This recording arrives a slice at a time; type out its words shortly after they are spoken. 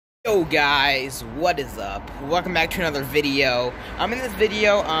Yo guys, what is up? Welcome back to another video. In this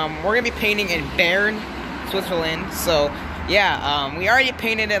video, we're gonna be painting in Bern, Switzerland. So yeah, we already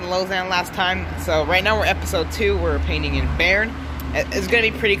painted in Lausanne last time. So right now we're episode 2. We're painting in Bern. It's gonna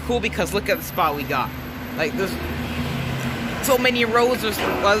be pretty cool because look at the spot we got. Like there's so many roads. There's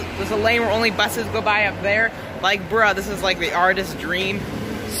a lane where only buses go by up there. Like bruh, this is like the artist's dream.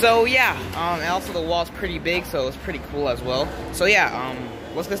 So yeah, and also the wall's pretty big, so it's pretty cool as well. So yeah,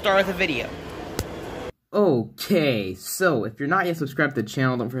 let's get started with the video. Okay, so if you're not yet subscribed to the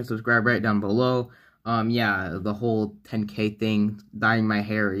channel, don't forget to subscribe right down below. Yeah, the whole 10K thing, dyeing my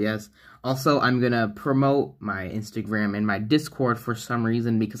hair, yes. Also, I'm gonna promote my Instagram and my Discord for some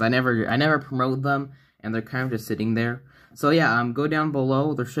reason because I never promote them and they're kind of just sitting there. So yeah, go down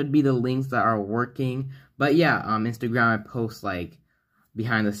below. There should be the links that are working. But yeah, Instagram I post like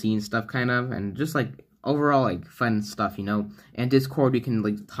behind the scenes stuff kind of, and just like overall like fun stuff, you know. And Discord, you can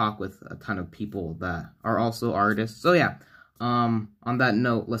like talk with a ton of people that are also artists. So yeah, on that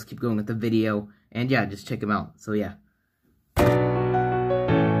note, let's keep going with the video, and yeah, just check them out. So yeah.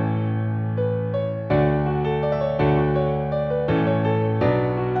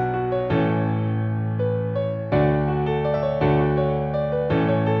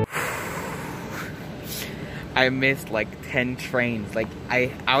 I missed like 10 trains. Like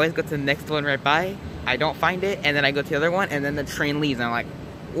I always go to the next one right by, I don't find it, and then I go to the other one, and then the train leaves, and I'm like,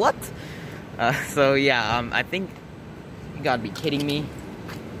 what? So yeah, I think you gotta be kidding me.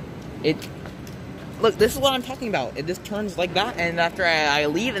 Look, this is what I'm talking about. It just turns like that, and after I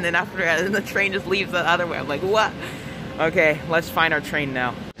leave, and then then the train just leaves the other way. I'm like, what? Okay, let's find our train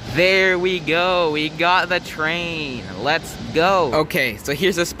now. There we go. We got the train. Let's go. Okay, so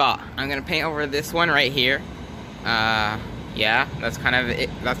here's the spot. I'm gonna paint over this one right here. Yeah, that's kind of it.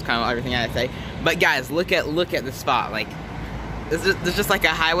 That's kind of everything I say. But guys, look at the spot. Like, there's just like a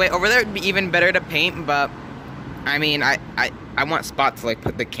highway over there. It'd be even better to paint, but I mean, I want spots to like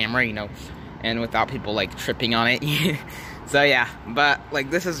put the camera, you know, and without people like tripping on it. So yeah, but like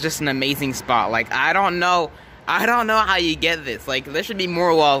this is just an amazing spot. Like I don't know how you get this. Like there should be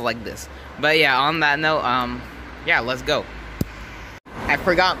more walls like this. But yeah, on that note, yeah, let's go. I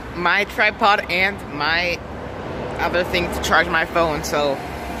forgot my tripod and my other thing to charge my phone, so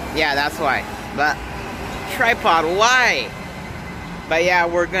yeah, that's why. But tripod, why? But yeah,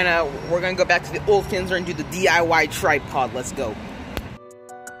 we're gonna go back to the old Finzer and do the DIY tripod. Let's go.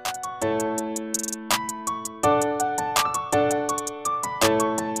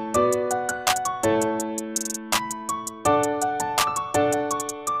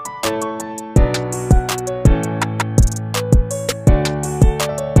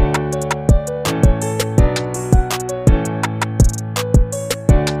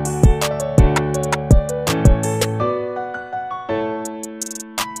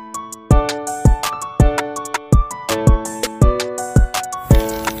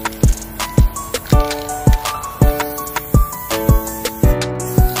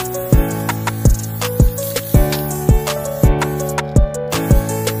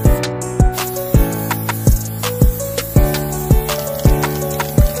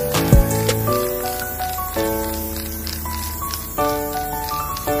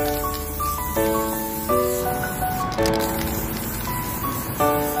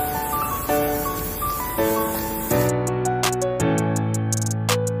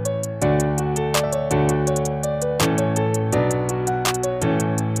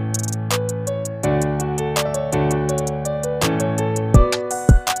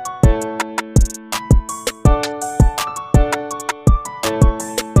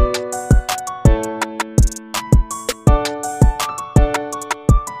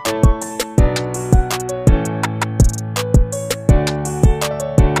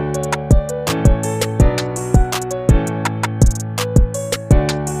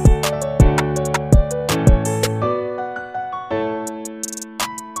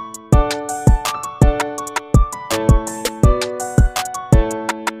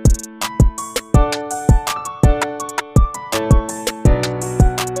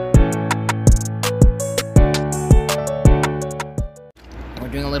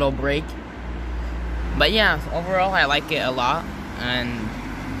 Doing a little break, but yeah, overall I like it a lot, and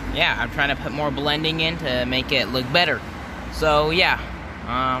yeah, I'm trying to put more blending in to make it look better. So yeah,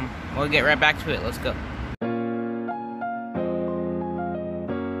 we'll get right back to it. Let's go.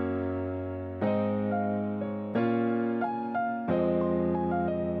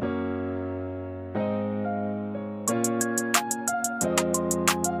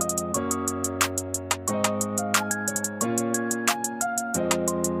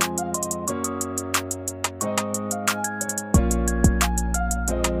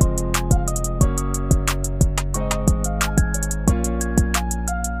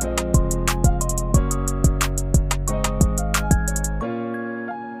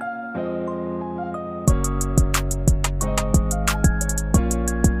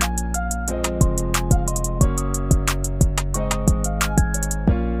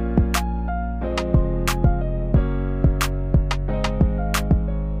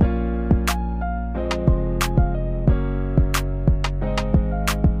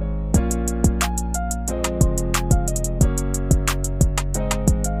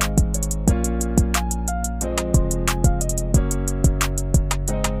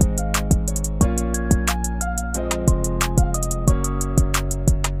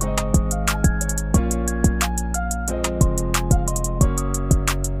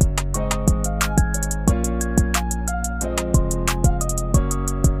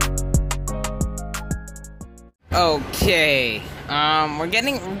 Okay, we're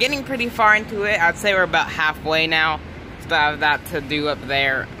getting pretty far into it. I'd say we're about halfway now. Still have that to do up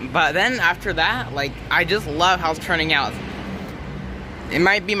there, but then after that, like, I just love how it's turning out. It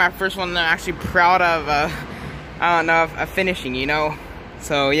might be my first one that I'm actually proud of. I don't know, of finishing, you know.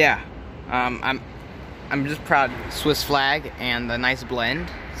 So yeah, I'm just proud. Swiss flag and the nice blend.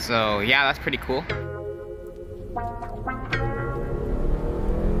 So yeah, that's pretty cool.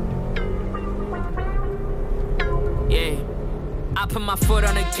 Yeah, I put my foot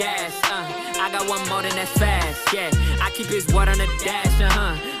on the gas, I got one more than that's fast, yeah. I keep his word on the dash,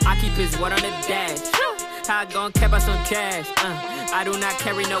 I keep his word on the dash. How I gon' cap out some cash, I do not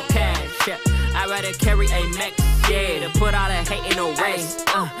carry no cash, yeah. I'd rather carry a mech, yeah, to put all the hate in the way,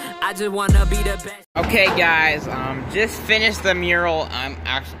 I just wanna be the best. Okay guys, just finished the mural. I'm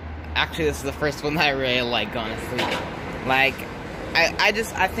actually this is the first one that I really like, honestly. Like, I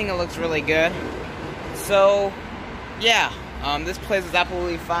think it looks really good. So yeah, this place is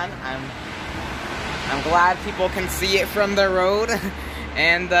absolutely fun. I'm glad people can see it from the road.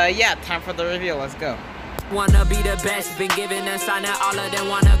 And yeah, time for the reveal. Let's go. Wanna be the best, been given a sign that all of them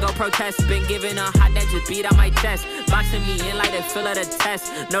wanna go protest. Been given a hot that just beat on my chest, boxing me in like they feel of the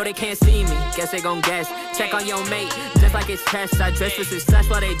test. No, they can't see me, guess they gon' guess. Check on your mate, just like it's test. I dress for success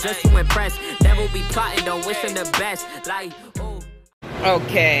while they dress to impress. Devil be plotting, don't wish them the best. Like, ooh.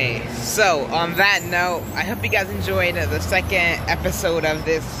 Okay, so on that note, I hope you guys enjoyed the second episode of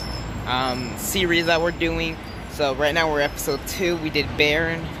this series that we're doing. So right now we're episode 2. We did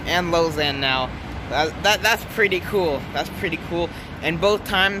Bern and Lausanne now. That's pretty cool. That's pretty cool. And both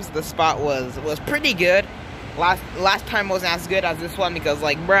times the spot was pretty good. Last time wasn't as good as this one because,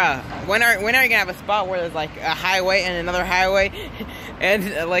 like, bruh, when are you gonna have a spot where there's like a highway and another highway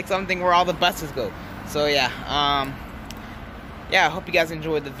and like something where all the buses go? So yeah, yeah, I hope you guys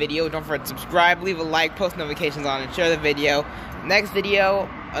enjoyed the video. Don't forget to subscribe, leave a like, post notifications on, and share the video. Next video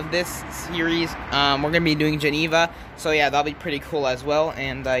of this series, we're gonna be doing Geneva. So yeah, that'll be pretty cool as well.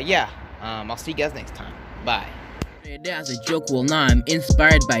 And yeah. I'll see you guys next time. Bye. As a joke, well now I'm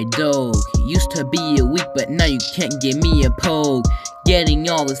inspired by Doge. Used to be a weak, but now you can't give me a poke. Getting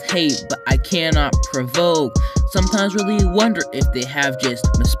all this hate, but I cannot provoke. Sometimes really wonder if they have just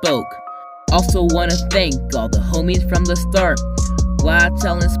misspoke. Also wanna thank all the homies from the start. Why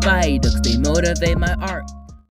telling Spy Ducks, they motivate my art.